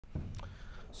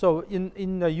So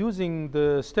in using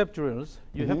the step drills,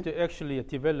 you have to actually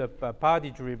develop a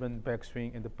body-driven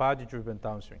backswing and the body-driven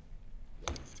downswing.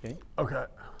 Okay. Okay.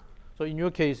 So in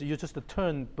your case, you just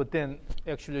turn, but then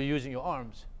actually using your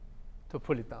arms to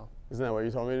pull it down. Isn't that what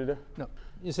you told me to do? No,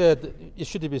 you said it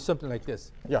should be something like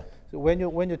this. Yeah. So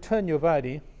when you turn your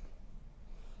body,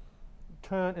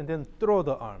 turn and then throw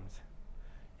the arms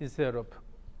instead of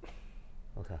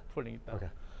pulling it down. Okay.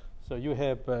 So you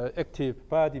have active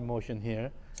body motion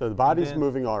here. So the body's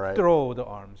moving all right. Throw the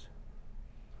arms.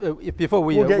 Before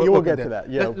we we'll get to that.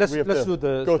 Yeah. Let's do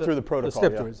the go through the protocol.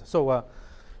 Step drills. So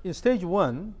in stage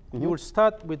one, you will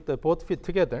start with the both feet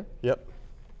together. Yep.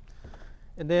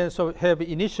 And then so have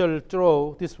initial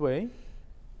throw this way.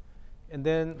 And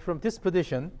then from this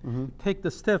position, take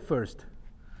the step first.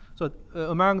 So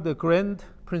among the grand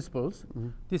principles,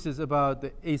 this is about the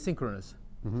asynchronous.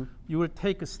 You will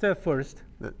take a step first.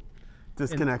 That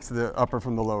disconnects the upper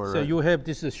from the lower. So right? you have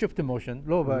this shift motion,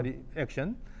 lower body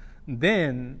action.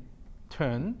 Then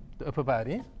turn the upper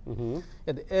body.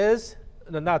 And as,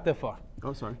 not that far.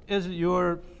 Oh, sorry. As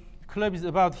your club is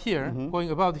about here,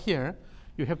 going about here,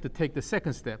 you have to take the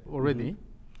second step already.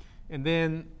 And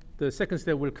then the second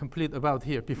step will complete about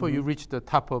here before you reach the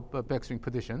top of backswing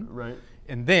position. Right.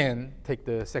 And then take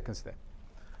the second step.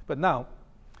 But now,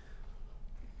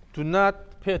 do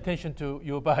not pay attention to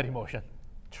your body motion.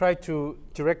 Try to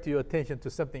direct your attention to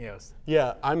something else.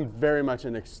 Yeah, I'm very much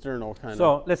an external kind of.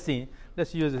 So let's see.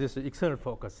 Let's use this external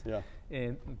focus. Yeah.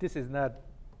 And this is not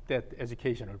that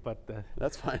educational, but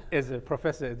that's fine. As a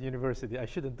professor at the university, I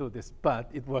shouldn't do this, but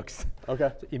it works.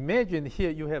 Okay. So imagine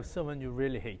here you have someone you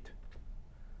really hate.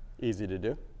 Easy to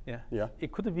do. Yeah. Yeah.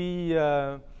 It could be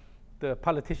the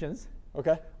politicians.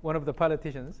 Okay. One of the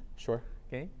politicians. Sure.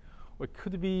 Okay. Or it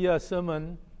could be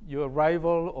someone, your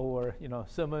rival, or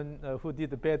someone who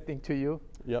did a bad thing to you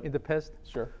in the past.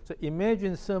 Sure. So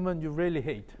imagine someone you really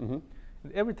hate. And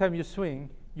every time you swing,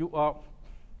 you are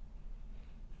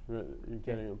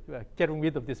getting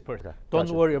rid of this person. Okay. Don't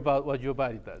Gotcha. worry about what your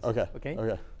body does. Okay. Okay.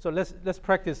 Okay. So let's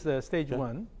practice stage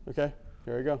one. Okay.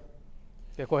 Here we go.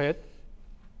 Yeah. Go ahead.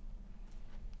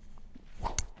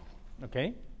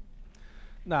 Okay.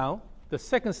 Now the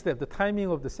second step, the timing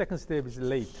of the second step is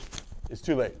late. It's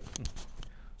too late.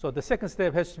 So the second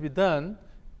step has to be done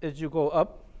as you go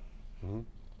up.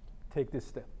 Take this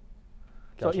step.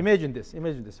 Gotcha. So imagine this.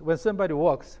 Imagine this. When somebody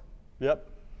walks, Yep.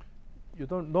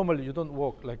 normally you don't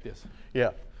walk like this.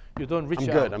 Yeah. You don't reach out.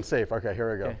 I'm good. I'm safe. Okay.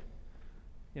 Here we go.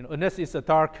 Okay. Unless it's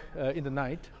dark in the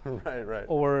night. Right. Right.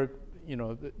 Or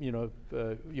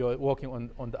you're walking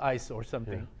on the ice or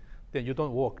something. Then you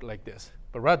don't walk like this,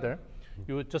 but rather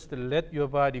you just let your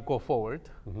body go forward,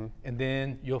 and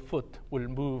then your foot will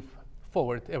move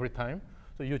forward every time.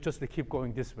 So you just keep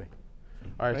going this way.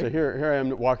 All right. So here I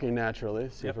am walking naturally.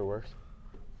 See if it works.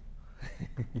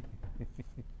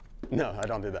 No, I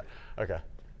don't do that. Okay.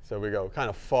 So we go kind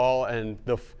of fall, and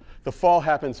the fall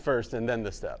happens first, and then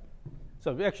the step.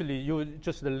 So actually, you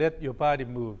just let your body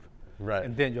move, right?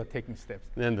 And then you're taking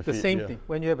steps. Then the feet, same thing.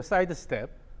 When you have a side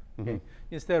step,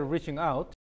 instead of reaching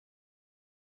out,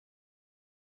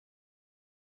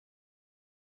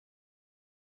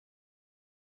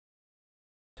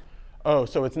 oh,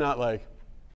 so it's not like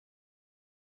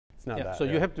it's not that. So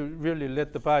you have to really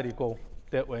let the body go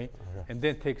that way, and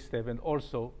then take step, and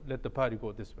also let the body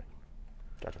go this way.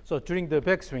 Gotcha. So during the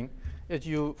backswing, as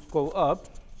you go up,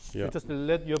 you just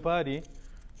let your body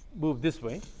move this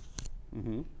way.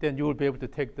 Then you will be able to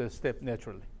take the step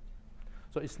naturally.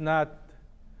 So it's not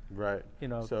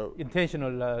so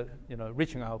intentional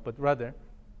reaching out, but rather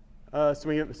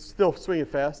still swing it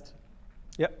fast.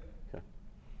 Yep. Okay.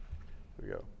 Here we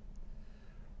go.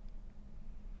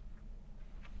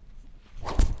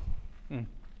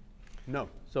 No.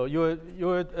 So your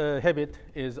habit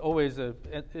is always a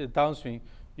downswing.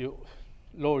 You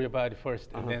lower your body first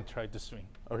and then try to swing.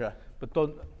 Okay. But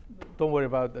don't worry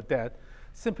about that.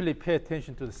 Simply pay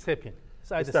attention to the stepping,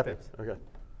 side steps. Okay.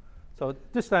 So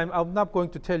this time I'm not going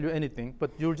to tell you anything,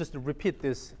 but you'll just repeat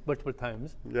this multiple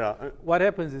times. Yeah. What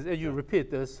happens is as you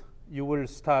repeat this, you will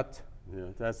start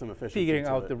to have some efficiency figuring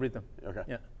out the rhythm. Okay.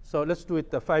 Yeah. So let's do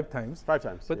it 5 times. 5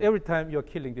 times. But every time you're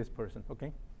killing this person,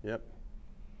 okay? Yep.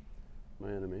 My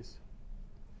enemies.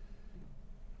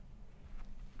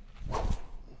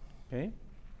 Okay.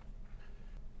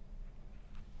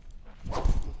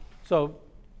 So,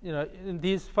 in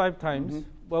these 5 times,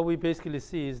 what we basically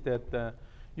see is that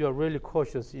you are really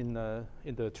cautious in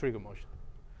the trigger motion.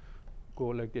 Go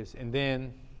like this, and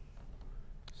then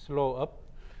slow up.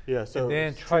 Yeah. So and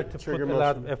then try to put a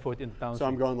lot of effort in downswing. So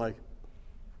I'm going like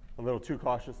a little too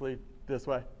cautiously this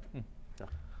way.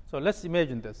 So let's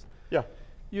imagine this. Yeah.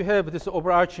 you have this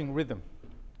overarching rhythm.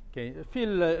 Okay,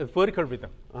 feel a vertical rhythm.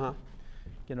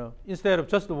 You know, instead of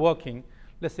just walking,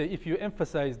 let's say if you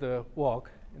emphasize the walk,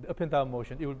 the up and down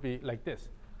motion, it would be like this.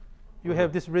 You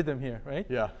have this rhythm here, right?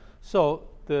 Yeah. So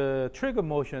the trigger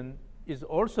motion is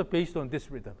also based on this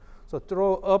rhythm. So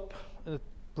throw up,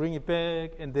 bring it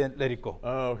back, and then let it go.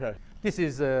 Oh, okay. This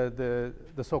is the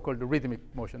so-called rhythmic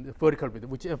motion, the vertical rhythm,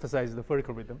 which emphasizes the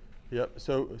vertical rhythm. Yep.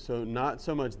 So not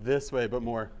so much this way, but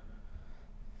more.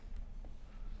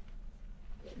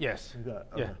 Yes. Like that.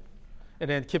 Okay. Yeah. And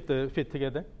then keep the feet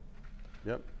together.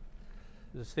 Yep.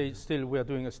 The stage still we are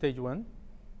doing a stage 1.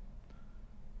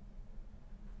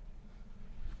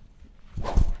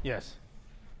 Yes.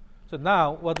 So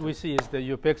now what we see is that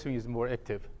your backswing is more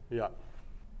active. Yeah.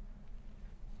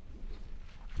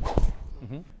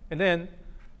 And then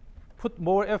put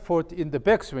more effort in the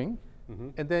backswing,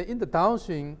 and then in the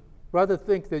downswing, rather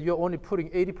think that you're only putting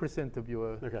 80% of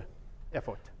your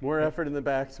effort. More effort in the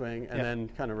backswing, and then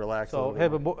kind of relax. So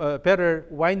have a better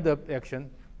wind-up action.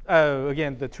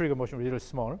 Again, the trigger motion is really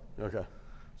small. Okay.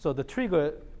 So the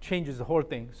trigger changes the whole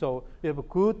thing. So you have a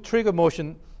good trigger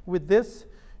motion with this.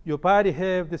 Your body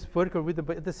have this vertical rhythm,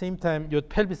 but at the same time, your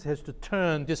pelvis has to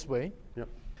turn this way. Yep.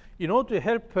 In order to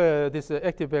help this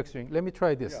active backswing, let me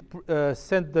try this. Yeah.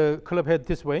 Send the club head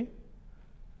this way.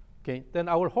 Okay, then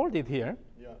I will hold it here.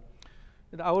 Yeah.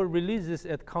 And I will release this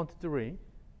at count 3.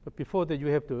 But before that, you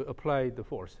have to apply the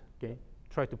force. Okay,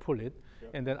 try to pull it,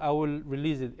 and then I will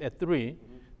release it at 3.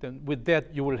 Then with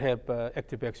that, you will have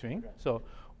active backswing. Okay. So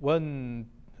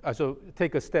so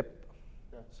take a step.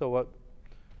 Yeah. So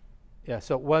yeah.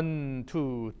 So 1,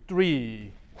 2,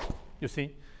 3. You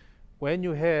see, when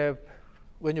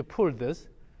you pull this,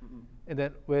 and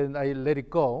then when I let it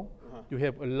go, you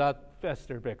have a lot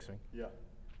faster backswing. Yeah,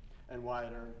 and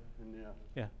wider, and yeah.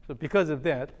 Yeah. So because of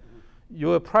that,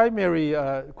 your primary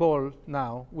goal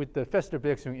now with the faster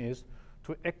backswing is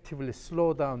to actively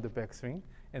slow down the backswing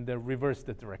and then reverse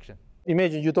the direction.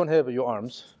 Imagine you don't have your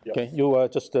arms. Yep. Okay, you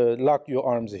just lock your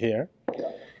arms here,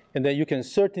 and then you can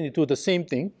certainly do the same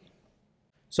thing.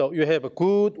 So you have a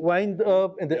good wind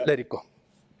up and then let it go.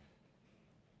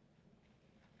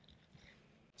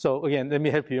 So again, let me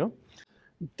help you.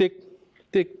 Tick,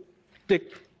 tick,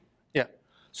 tick. Yeah.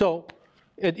 So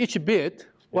at each bit,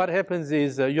 what happens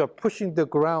is you're pushing the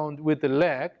ground with the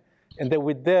leg, and then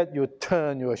with that, you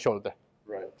turn your shoulder.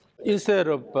 Right. Instead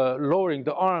of lowering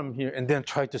the arm here and then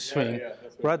try to swing,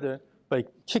 rather by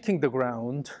kicking the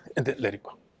ground and then let it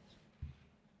go.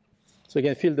 So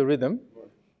again, feel the rhythm.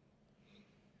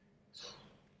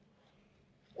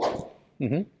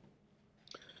 And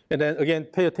then again,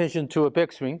 pay attention to a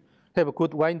backswing. Have a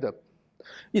good wind-up.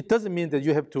 It doesn't mean that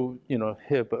you have to,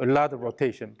 have a lot of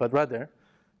rotation, but rather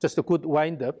just a good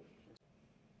wind-up.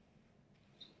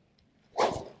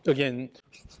 Again.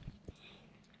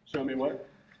 Show me what?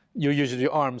 You use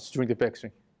your arms during the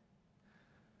backswing.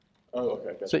 Oh,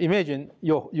 okay. So imagine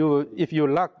if you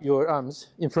lock your arms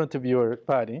in front of your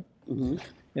body, and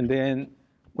then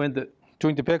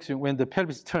during the backswing, when the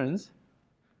pelvis turns,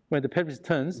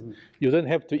 you don't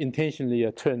have to intentionally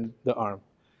turn the arm.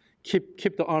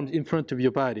 Keep the arms in front of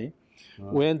your body.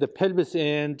 When the pelvis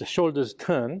and the shoulders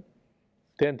turn,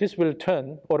 then this will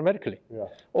turn automatically. Yeah.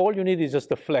 All you need is just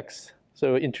the flex.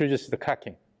 So introduce the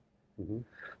cocking.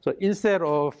 So instead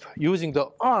of using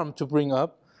the arm to bring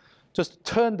up, just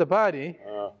turn the body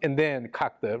and then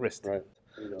cock the wrist. Right.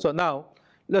 So now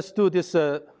let's do this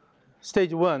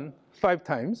stage 1 5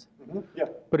 times. Yeah.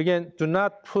 But again, do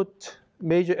not put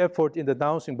major effort in the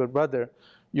downswing, but rather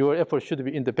your effort should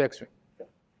be in the backswing. Okay.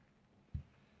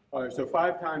 All right, so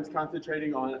 5 times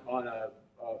concentrating on a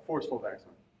forceful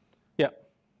backswing. Yeah.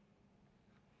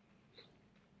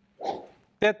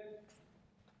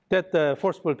 That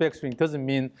forceful backswing doesn't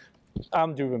mean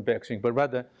arm-driven backswing, but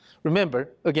rather, remember,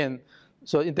 again,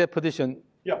 so in that position,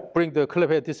 bring the club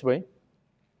head this way.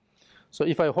 So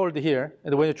if I hold here,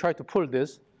 and when you try to pull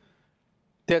this,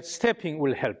 that stepping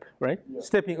will help, right? Yeah.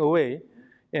 Stepping away,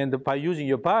 and by using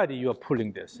your body, you are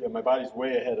pulling this. Yeah, my body's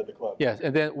way ahead of the club. Yes,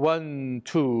 and then 1,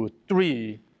 2,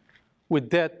 3. With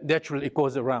that, naturally, it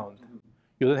goes around.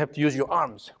 You don't have to use your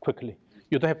arms quickly.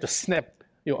 You don't have to snap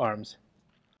your arms.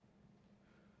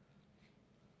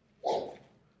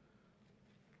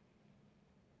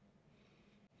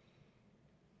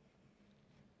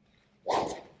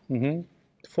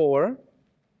 4.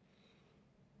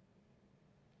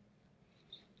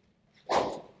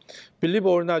 Believe it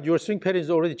or not, your swing pattern is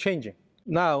already changing.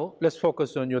 Now, let's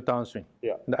focus on your downswing.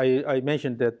 Yeah. I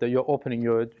mentioned that you're opening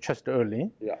your chest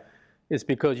early. Yeah. It's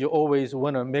because you always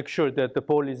want to make sure that the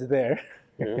ball is there.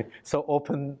 Yeah. So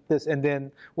open this and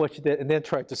then watch that and then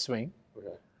try to swing.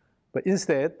 Okay. But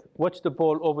instead, watch the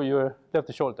ball over your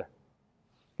left shoulder.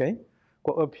 Okay?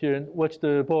 Go up here and watch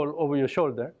the ball over your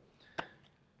shoulder.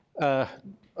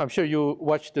 I'm sure you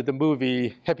watched the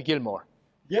movie Happy Gilmore.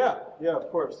 Yeah, of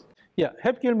course. Yeah,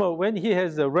 Happy Gilmore, when he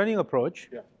has a running approach,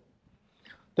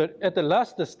 at the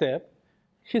last step,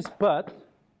 his butt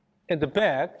and the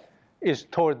back is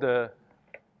toward the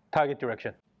target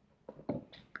direction.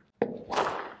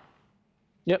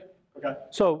 Yep. Okay.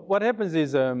 So what happens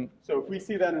is... so if we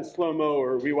see that in slow-mo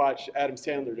or we watch Adam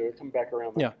Sandler do it, come back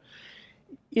around. Yeah.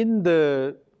 In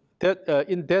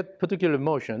that particular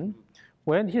motion,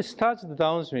 when he starts the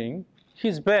downswing,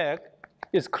 his back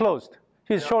is closed.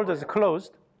 His shoulders are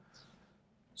closed.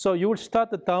 So you will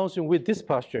start the downswing with this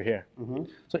posture here.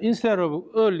 So instead of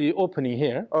early opening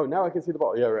here. Oh, now I can see the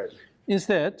ball. Yeah, right.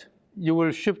 Instead, you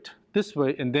will shift this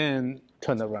way and then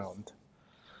turn around.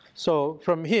 So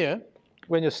from here,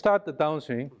 when you start the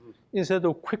downswing, instead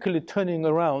of quickly turning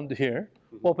around here,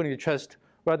 opening the chest,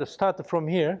 rather start from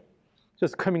here,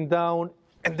 just coming down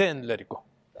and then let it go.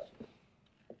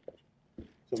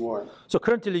 Some more. So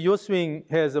currently your swing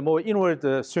has a more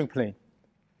inward swing plane.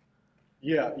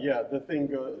 Yeah, the thing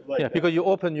goes like that. Because you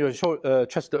open your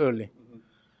chest early.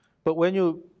 But when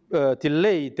you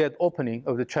delay that opening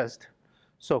of the chest,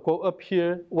 so go up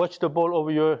here, watch the ball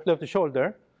over your left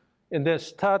shoulder, and then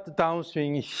start the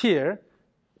downswing here,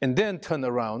 and then turn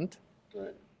around.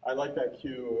 Right. I like that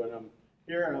cue, and I'm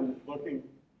here and I'm looking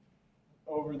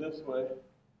over this way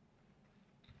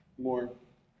more.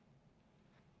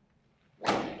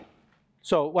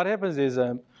 So what happens is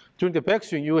during the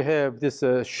backswing, you have this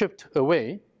shift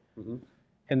away,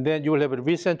 and then you will have a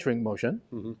recentering motion.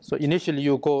 So initially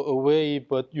you go away,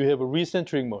 but you have a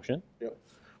recentering motion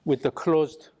with the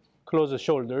closed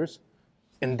shoulders,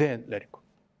 and then let it go.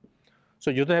 So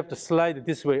you don't have to slide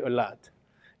this way a lot.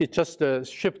 It's just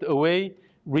shift away,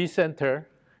 recenter,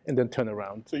 and then turn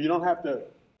around. So you don't have to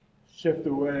shift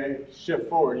away, shift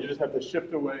forward. You just have to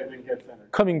shift away and then get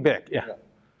centered. Coming back, yeah.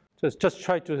 Just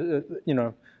try to,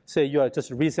 say you are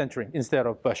just recentering instead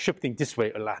of shifting this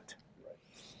way a lot.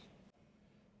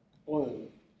 One.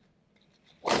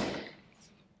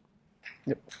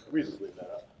 Yep. We just leave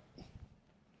that up.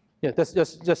 Yeah, that's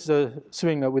just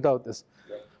swing without this.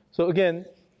 So again,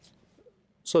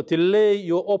 so delay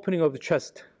your opening of the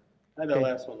chest. And the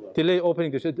last one, though. Delay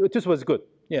opening the chest. This was good.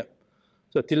 Yeah.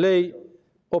 So delay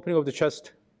opening of the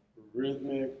chest.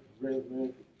 Rhythmic.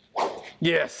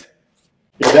 Yes.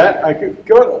 Yeah, that I could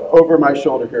go over my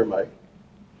shoulder here, Mike.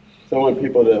 So I want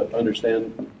people to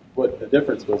understand what the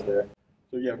difference was there.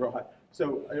 So yeah, real high.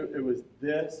 So it was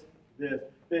this.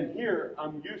 Then here,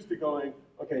 I'm used to going,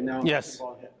 okay, now I'm yes. the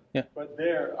ball hit. Yeah. But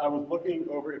there, I was looking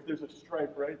over, if there's a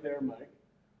stripe right there, Mike,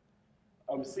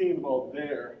 I was seeing the ball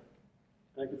there,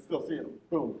 and I could still see it.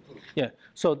 Boom. Yeah.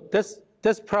 So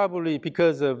that's probably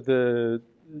because of the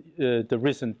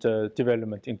recent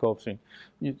development in golf swing.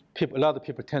 A lot of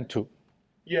people tend to.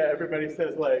 Yeah, everybody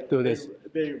says like do this.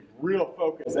 They real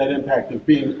focus that impact of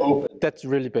being open. That's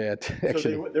really bad,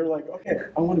 actually. So they're like, okay,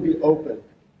 I want to be open.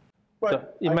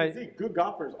 But so I can see good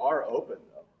golfers are open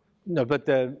though. No, but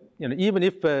even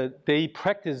if they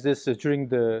practice this during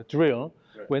the drill,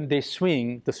 when they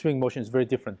swing, the swing motion is very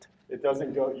different. It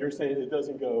doesn't go. You're saying it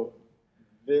doesn't go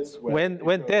this way.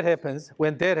 When that happens,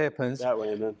 that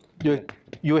way, and then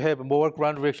you have more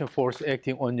ground reaction force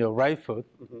acting on your right foot,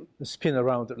 spin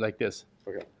around like this.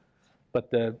 Okay.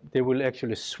 But they will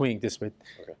actually swing this way.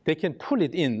 Okay. They can pull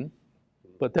it in,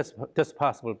 but that's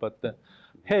possible. But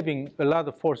having a lot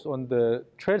of force on the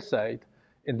trail side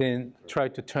and then try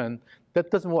to turn, that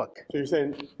doesn't work. So you're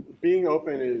saying being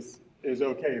open is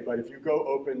okay, but if you go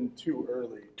open too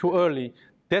early,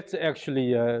 that's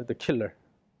actually the killer.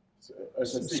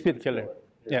 Speed killer.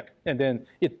 Yeah, and then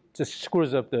it just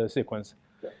screws up the sequence.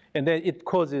 Yeah. And then it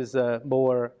causes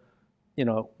more,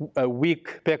 a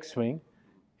weak backswing,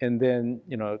 and then,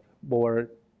 more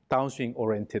downswing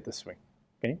oriented swing.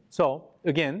 Okay, so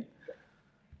again.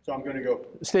 So I'm going to go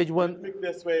stage one.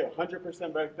 This way,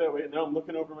 100% back that way. Now I'm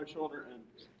looking over my shoulder and.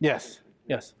 Yes.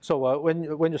 So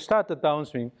when you start the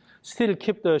downswing, still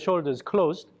keep the shoulders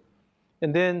closed,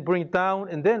 and then bring it down,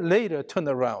 and then later turn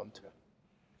around. Okay.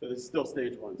 So this is still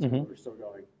stage one, so we're still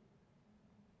going.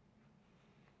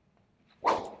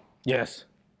 Yes.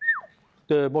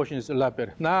 The motion is a lot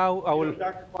better. Now I will...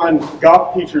 Dr. Kwon,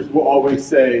 golf teachers will always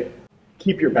say,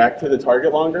 keep your back to the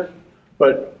target longer.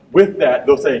 But with that,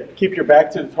 they'll say, keep your back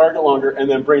to the target longer and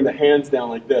then bring the hands down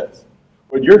like this.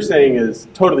 What you're saying is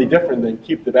totally different than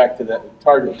keep the back to that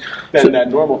target than that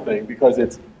normal thing, because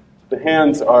the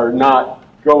hands are not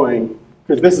going,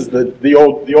 because this is the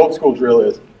old school drill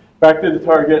is back to the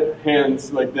target,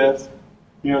 hands like this,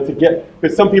 You know, to get,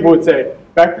 because some people would say,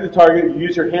 back to the target, you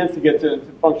use your hands to get to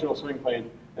functional swing plane,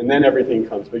 and then everything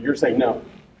comes. But you're saying no.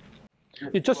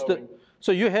 You just,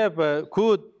 so you have a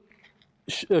good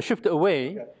shift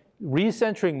away, okay.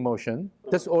 recentering motion.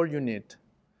 That's all you need.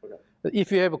 Okay.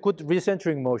 If you have a good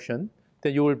recentering motion,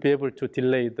 then you will be able to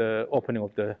delay the opening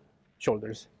of the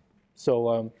shoulders.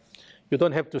 So you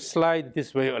don't have to slide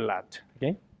this way a lot,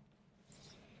 okay?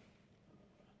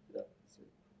 Yeah.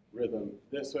 Rhythm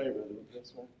this way, rhythm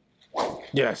this way.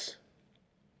 Yes.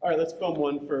 All right, let's film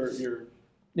one for your...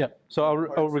 Yeah, so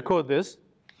I'll record this.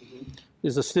 Mm-hmm.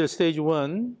 This is still stage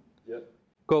 1. Yep.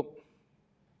 Go.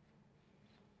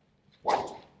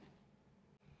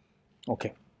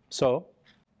 Okay, so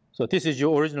this is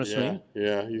your original swing.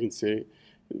 Yeah, you can see.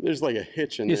 There's like a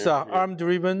hitch in there. It's arm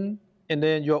driven, and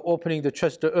then you're opening the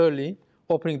chest early,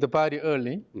 opening the body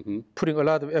early, putting a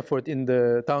lot of effort in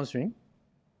the downswing.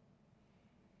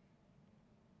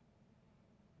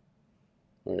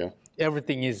 Oh, yeah.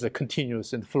 Everything is a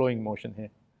continuous and flowing motion here.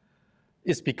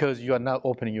 It's because you are not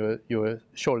opening your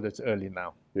shoulders early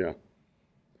now. Yeah.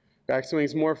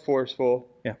 Backswing's more forceful.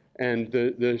 Yeah. And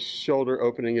the shoulder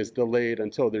opening is delayed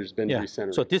until there's been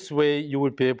recentering. So this way you will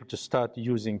be able to start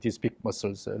using these big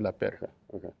muscles a lot better.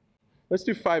 Okay. Let's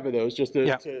do 5 of those just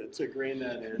to grain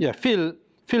that in. Yeah, feel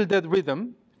that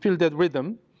rhythm,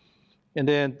 and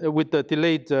then with the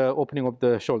delayed opening of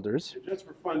the shoulders. Just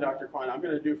for fun, Dr. Kwon, I'm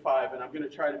going to do 5, and I'm going to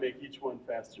try to make each one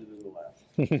faster than the last.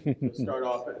 So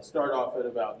start off at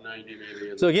about 90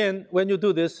 maybe. So again, when you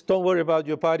do this, don't worry about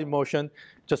your body motion.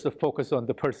 Just focus on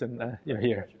the person you're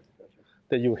here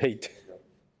that you hate.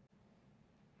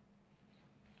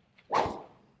 7.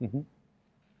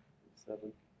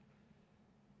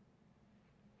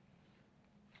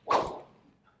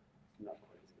 Not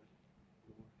quite as good.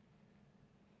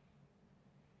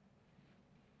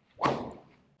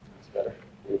 That's better.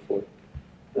 4.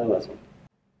 And last one.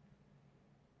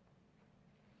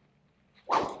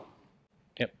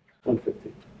 Yep.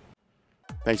 150.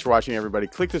 Thanks for watching, everybody.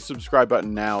 Click the subscribe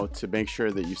button now to make sure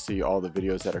that you see all the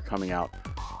videos that are coming out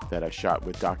that I shot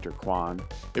with Dr. Kwon.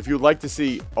 If you'd like to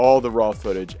see all the raw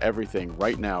footage, everything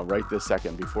right now, right this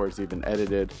second, before it's even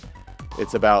edited,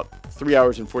 it's about 3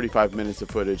 hours and 45 minutes of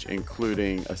footage,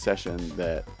 including a session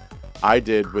that I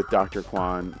did with Dr.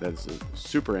 Kwon that's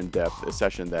super in-depth, a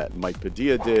session that Mike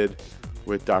Padilla did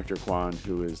with Dr. Kwon,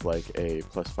 who is like a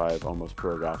 +5 almost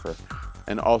pro golfer,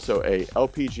 and also a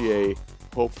LPGA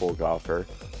hopeful golfer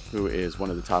who is one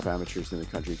of the top amateurs in the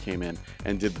country, came in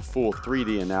and did the full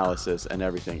 3D analysis and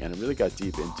everything, and it really got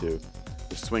deep into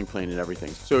the swing plane and everything.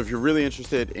 So if you're really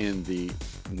interested in the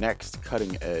next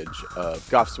cutting edge of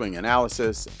golf swing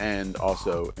analysis and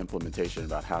also implementation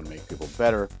about how to make people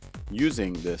better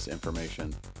using this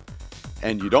information,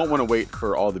 and you don't want to wait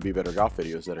for all the Be Better Golf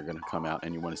videos that are going to come out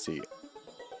and you want to see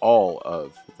all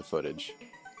of the footage,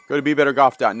 go to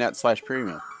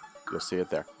BeBetterGolf.net/premium. You'll see it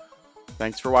there.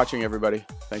 Thanks for watching, everybody.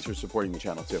 Thanks for supporting the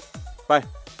channel, too. Bye.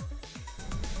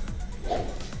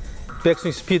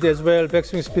 Backswing speed as well,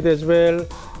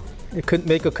 You could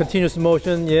make a continuous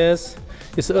motion, yes.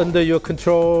 It's under your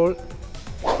control.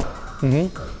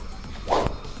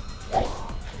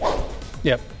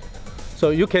 Yep.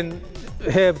 So you can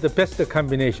have the best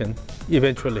combination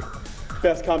eventually.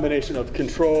 Best combination of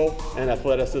control and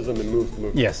athleticism and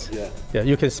movement. Yes. Yeah.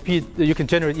 You can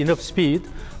generate enough speed,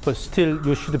 but still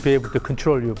you should be able to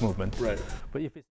control your movement. Right. But if it's